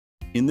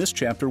In this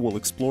chapter, we'll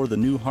explore the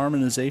new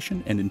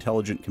Harmonization and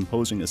Intelligent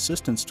Composing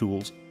Assistance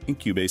tools in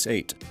Cubase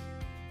 8.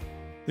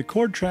 The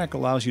chord track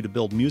allows you to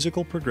build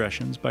musical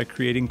progressions by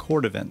creating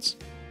chord events.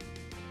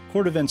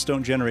 Chord events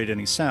don't generate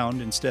any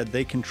sound, instead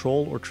they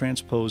control or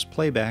transpose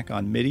playback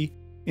on MIDI,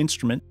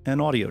 instrument,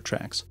 and audio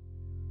tracks.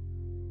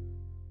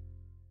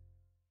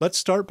 Let's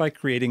start by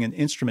creating an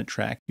instrument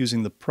track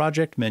using the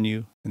Project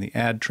menu and the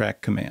Add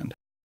Track command.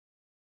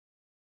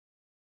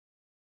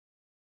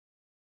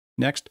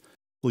 Next,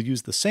 we'll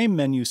use the same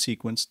menu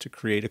sequence to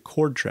create a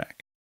chord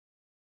track.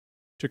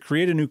 To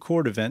create a new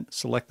chord event,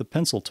 select the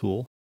pencil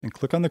tool and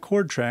click on the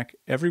chord track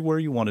everywhere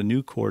you want a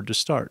new chord to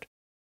start.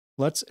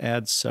 Let's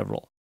add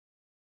several.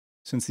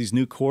 Since these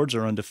new chords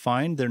are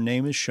undefined, their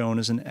name is shown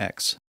as an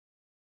X.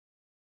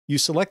 You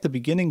select the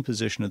beginning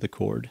position of the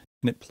chord,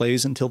 and it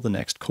plays until the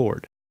next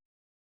chord.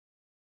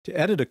 To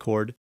edit a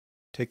chord,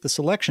 take the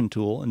Selection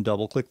tool and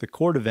double-click the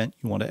chord event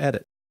you want to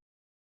edit.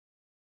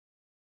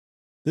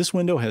 This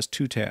window has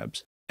two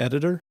tabs,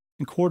 Editor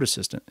and Chord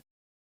Assistant.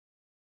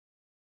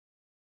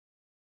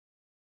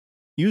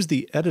 Use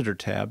the Editor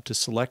tab to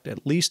select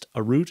at least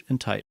a root and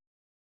type.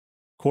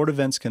 Chord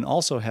events can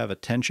also have a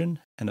tension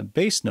and a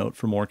bass note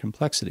for more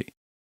complexity.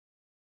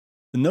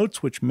 The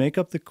notes which make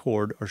up the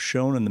chord are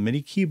shown on the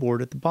MIDI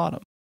keyboard at the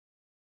bottom.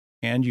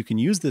 And you can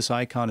use this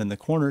icon in the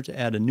corner to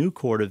add a new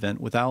chord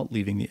event without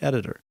leaving the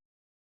editor.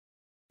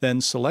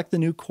 Then select the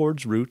new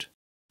chord's root,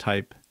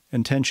 type,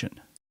 and tension.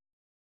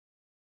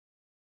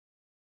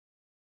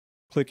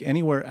 Click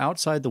anywhere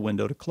outside the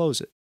window to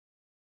close it.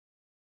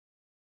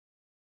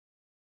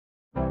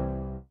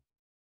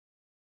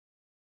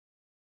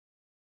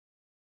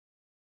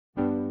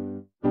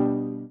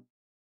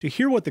 To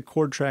hear what the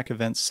chord track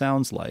event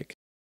sounds like,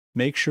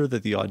 make sure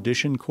that the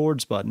Audition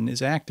Chords button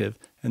is active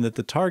and that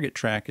the target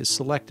track is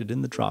selected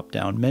in the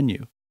drop-down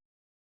menu.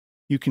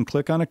 You can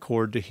click on a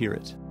chord to hear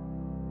it.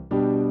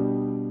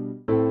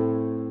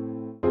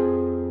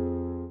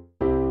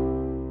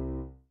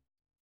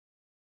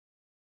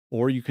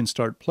 Or you can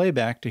start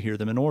playback to hear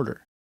them in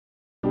order.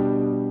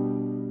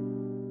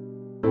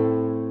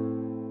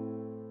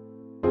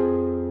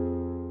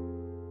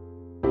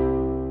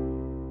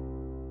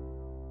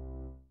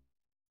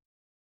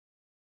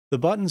 The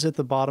buttons at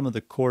the bottom of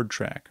the chord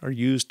track are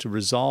used to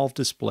resolve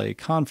display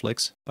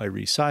conflicts by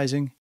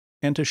resizing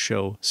and to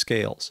show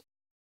scales.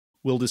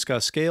 We'll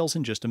discuss scales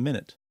in just a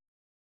minute.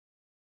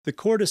 The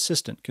Chord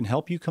Assistant can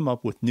help you come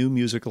up with new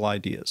musical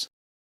ideas.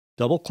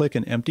 Double-click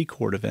an empty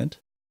chord event,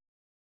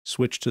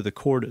 switch to the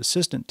Chord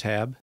Assistant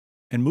tab,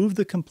 and move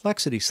the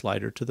complexity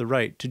slider to the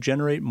right to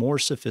generate more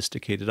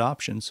sophisticated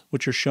options,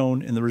 which are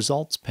shown in the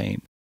Results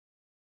pane.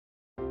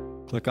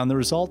 Click on the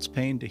Results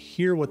pane to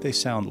hear what they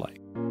sound like.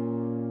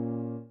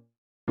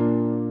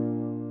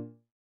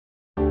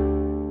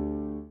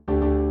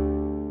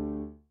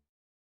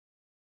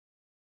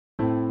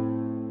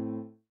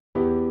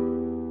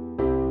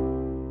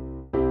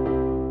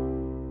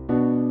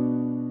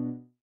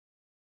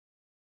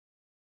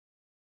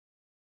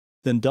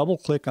 Then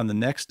double-click on the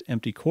next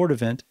empty chord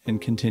event and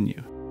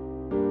continue.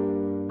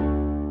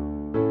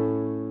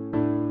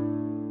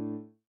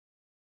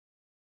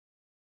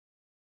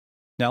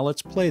 Now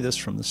let's play this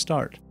from the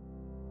start.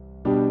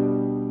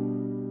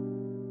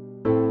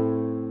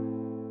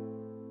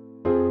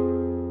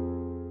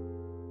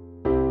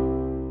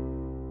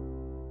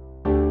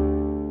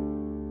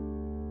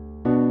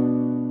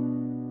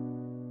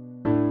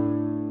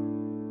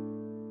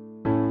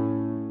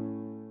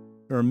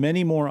 There are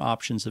many more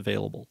options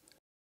available.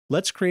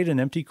 Let's create an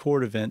empty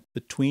chord event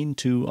between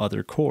two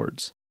other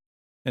chords,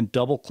 and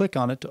double-click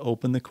on it to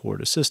open the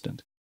Chord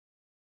Assistant.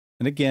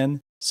 And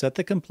again, set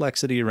the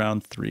complexity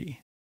around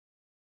 3.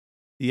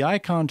 The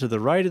icon to the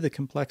right of the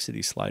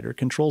complexity slider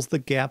controls the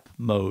gap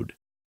mode.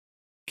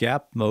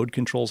 Gap mode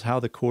controls how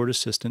the Chord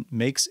Assistant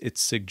makes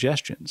its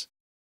suggestions,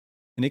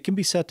 and it can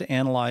be set to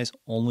analyze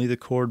only the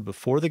chord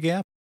before the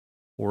gap,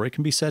 or it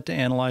can be set to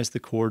analyze the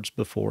chords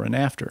before and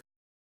after.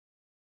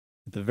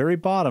 At the very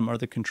bottom are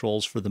the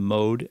controls for the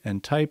mode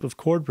and type of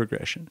chord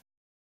progression.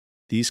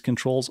 These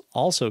controls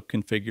also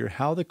configure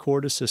how the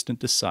Chord Assistant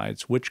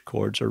decides which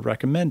chords are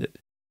recommended.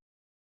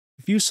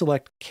 If you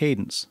select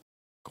Cadence,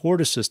 Chord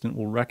Assistant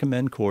will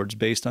recommend chords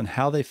based on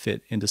how they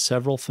fit into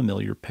several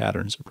familiar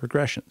patterns or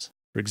progressions.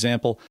 For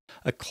example,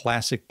 a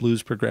classic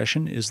blues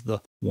progression is the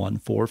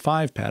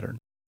 1-4-5 pattern.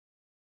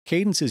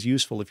 Cadence is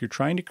useful if you're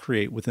trying to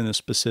create within a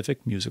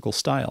specific musical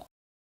style.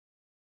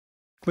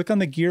 Click on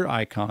the gear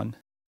icon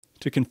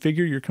to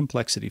configure your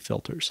complexity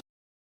filters.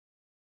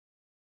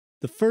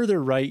 The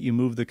further right you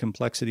move the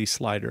complexity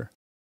slider,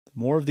 the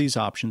more of these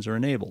options are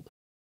enabled.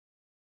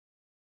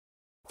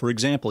 For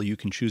example, you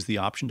can choose the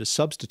option to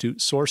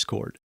substitute source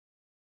chord.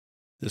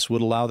 This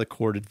would allow the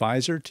chord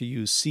advisor to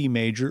use C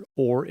major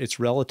or its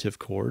relative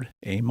chord,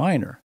 A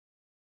minor.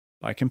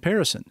 By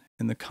comparison,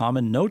 in the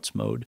Common Notes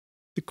mode,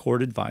 the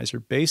chord advisor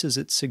bases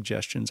its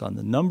suggestions on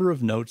the number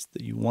of notes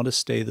that you want to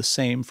stay the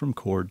same from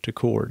chord to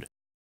chord.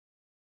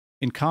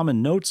 In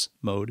Common Notes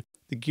mode,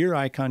 the gear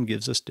icon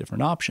gives us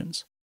different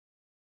options.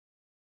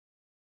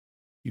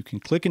 You can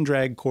click and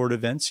drag chord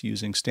events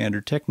using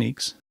standard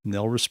techniques, and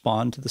they'll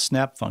respond to the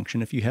snap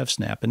function if you have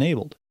snap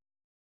enabled.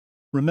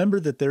 Remember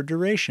that their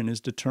duration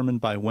is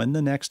determined by when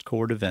the next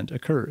chord event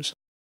occurs.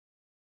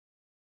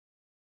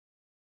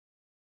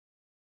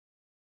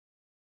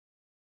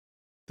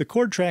 The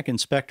chord track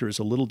inspector is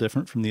a little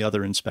different from the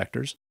other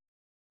inspectors.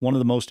 One of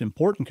the most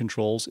important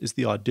controls is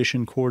the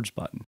Audition Chords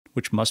button,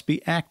 which must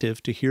be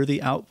active to hear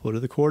the output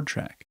of the chord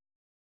track.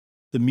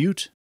 The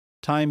mute,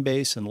 time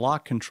base, and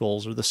lock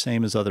controls are the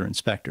same as other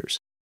inspectors.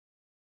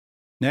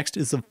 Next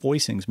is the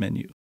Voicings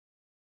menu.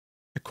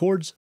 A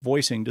chord's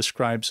voicing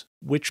describes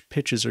which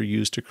pitches are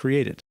used to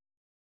create it.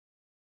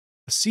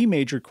 A C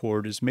major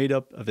chord is made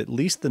up of at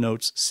least the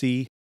notes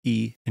C,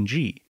 E, and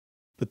G,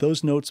 but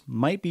those notes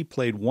might be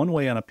played one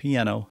way on a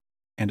piano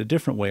and a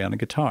different way on a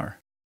guitar.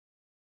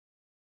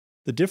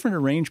 The different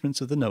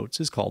arrangements of the notes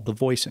is called the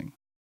voicing.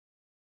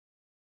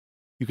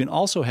 You can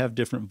also have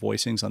different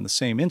voicings on the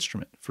same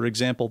instrument. For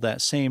example,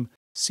 that same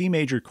C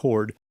major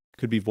chord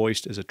could be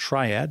voiced as a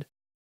triad,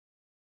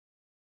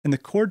 and the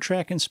chord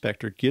track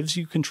inspector gives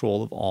you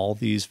control of all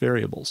these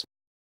variables.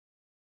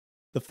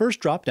 The first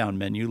drop-down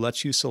menu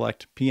lets you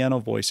select piano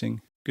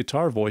voicing,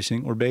 guitar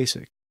voicing, or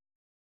basic.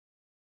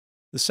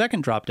 The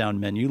second drop-down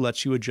menu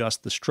lets you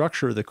adjust the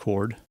structure of the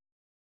chord.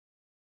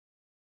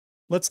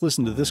 Let's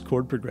listen to this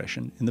chord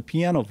progression in the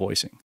piano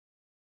voicing.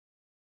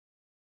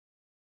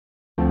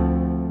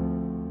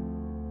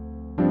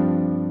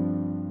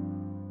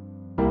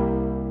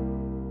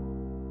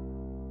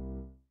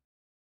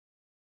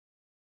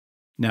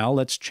 Now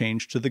let's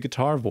change to the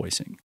guitar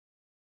voicing.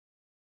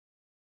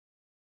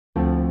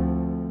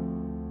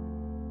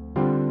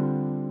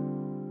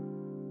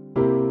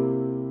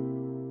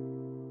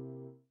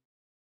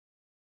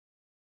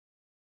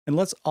 And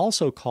let's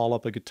also call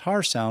up a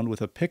guitar sound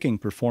with a picking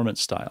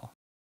performance style,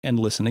 and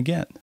listen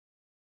again.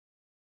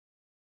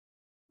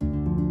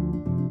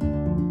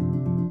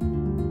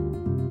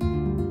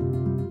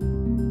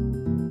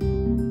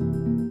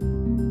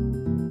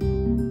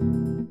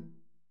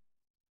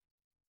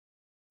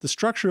 The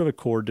structure of a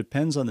chord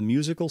depends on the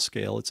musical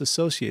scale it's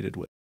associated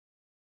with.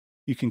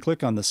 You can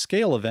click on the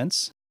scale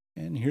events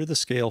and hear the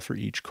scale for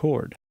each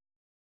chord.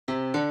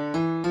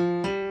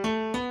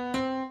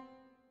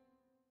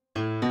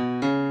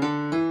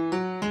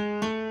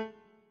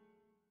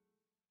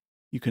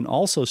 You can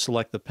also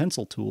select the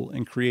pencil tool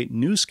and create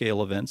new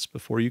scale events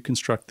before you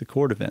construct the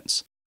chord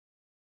events.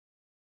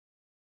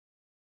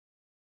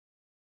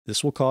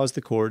 This will cause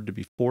the chord to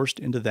be forced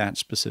into that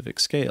specific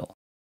scale.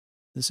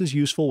 This is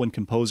useful when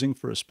composing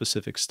for a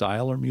specific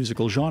style or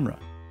musical genre.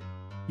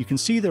 You can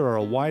see there are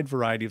a wide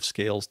variety of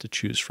scales to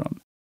choose from.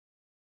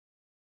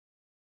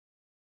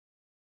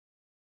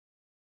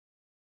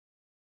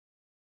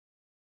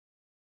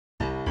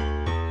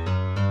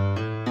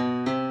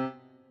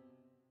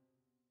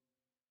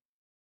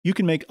 You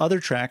can make other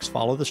tracks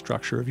follow the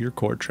structure of your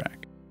chord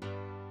track.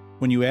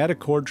 When you add a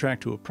chord track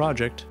to a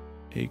project,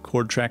 a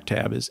chord track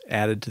tab is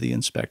added to the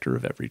inspector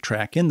of every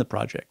track in the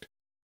project.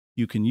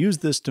 You can use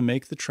this to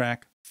make the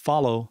track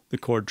follow the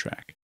chord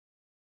track.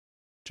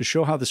 To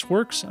show how this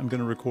works, I'm going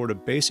to record a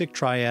basic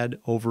triad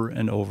over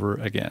and over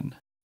again.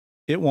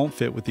 It won't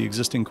fit with the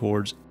existing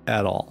chords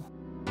at all.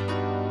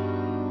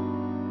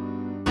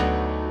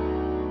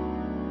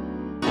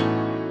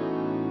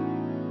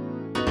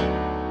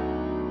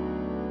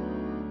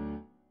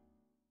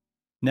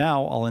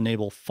 Now I'll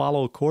enable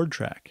Follow Chord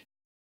Track.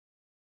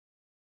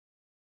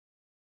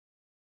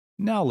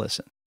 Now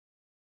listen.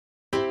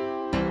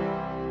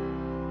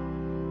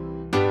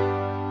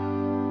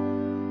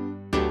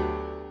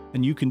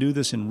 And you can do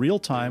this in real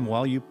time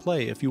while you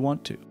play if you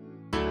want to.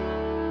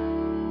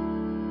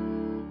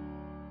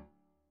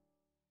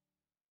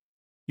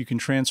 You can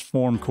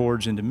transform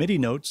chords into MIDI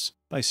notes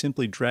by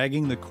simply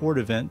dragging the chord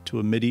event to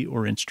a MIDI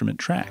or instrument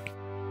track.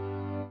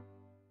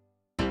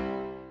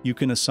 You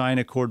can assign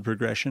a chord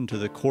progression to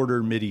the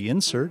quarter MIDI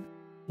insert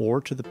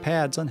or to the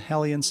pads on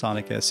Halion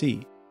Sonic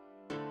SE.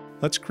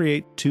 Let's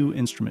create 2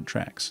 instrument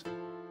tracks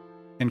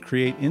and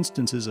create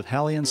instances of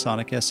Halion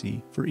Sonic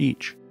SE for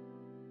each.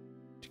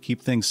 To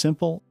keep things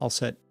simple, I'll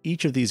set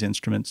each of these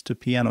instruments to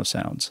piano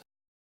sounds.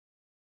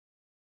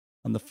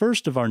 On the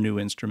first of our new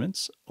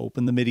instruments,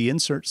 open the MIDI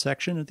insert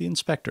section of the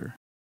inspector.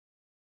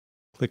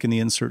 Click in the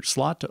insert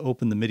slot to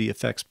open the MIDI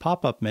effects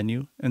pop-up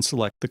menu and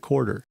select the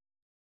quarter.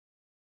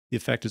 The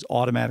effect is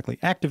automatically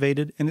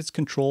activated and its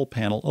control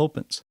panel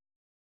opens.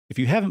 If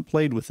you haven't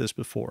played with this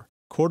before,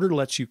 quarter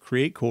lets you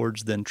create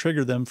chords, then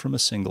trigger them from a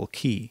single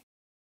key.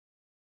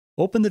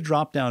 Open the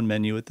drop-down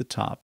menu at the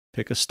top,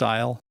 pick a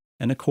style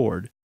and a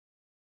chord,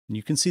 and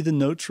you can see the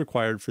notes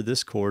required for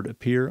this chord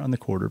appear on the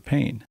quarter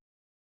pane.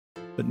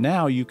 But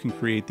now you can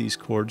create these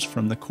chords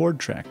from the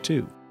chord track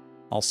too.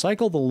 I'll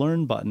cycle the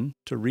Learn button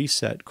to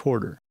reset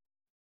quarter.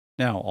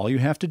 Now all you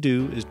have to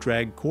do is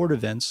drag chord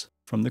events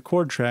from the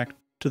chord track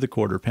to the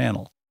quarter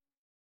panel.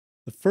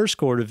 The first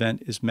chord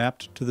event is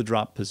mapped to the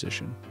drop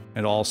position,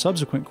 and all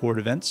subsequent chord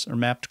events are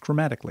mapped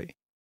chromatically.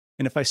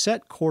 And if I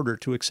set quarter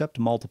to accept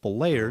multiple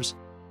layers,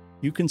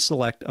 you can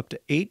select up to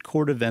 8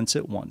 chord events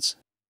at once,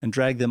 and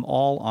drag them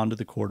all onto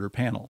the quarter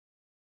panel.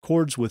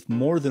 Chords with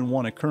more than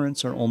one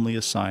occurrence are only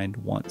assigned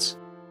once.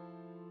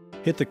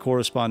 Hit the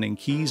corresponding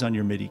keys on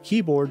your MIDI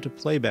keyboard to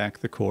play back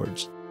the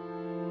chords.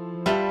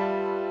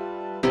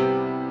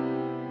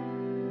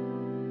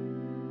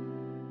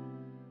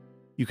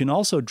 You can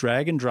also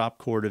drag and drop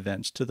chord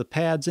events to the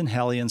pads in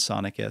Halion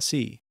Sonic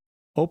SE.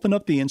 Open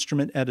up the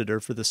instrument editor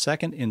for the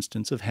second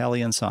instance of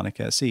Halion Sonic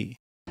SE.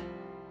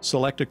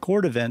 Select a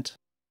chord event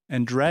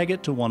and drag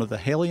it to one of the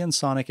Halion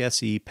Sonic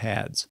SE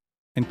pads,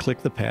 and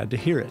click the pad to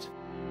hear it.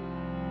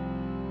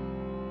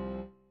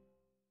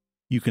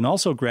 You can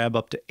also grab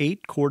up to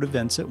 8 chord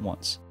events at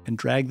once and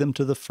drag them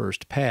to the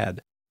first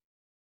pad.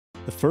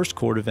 The first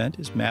chord event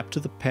is mapped to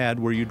the pad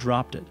where you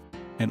dropped it,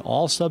 and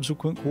all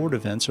subsequent chord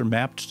events are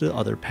mapped to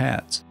other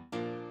pads.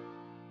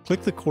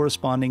 Click the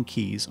corresponding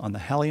keys on the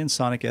Halion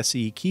Sonic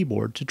SE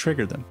keyboard to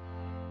trigger them.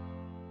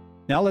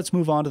 Now let's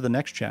move on to the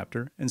next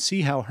chapter and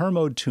see how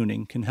Hermode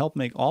tuning can help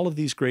make all of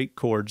these great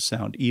chords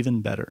sound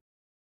even better.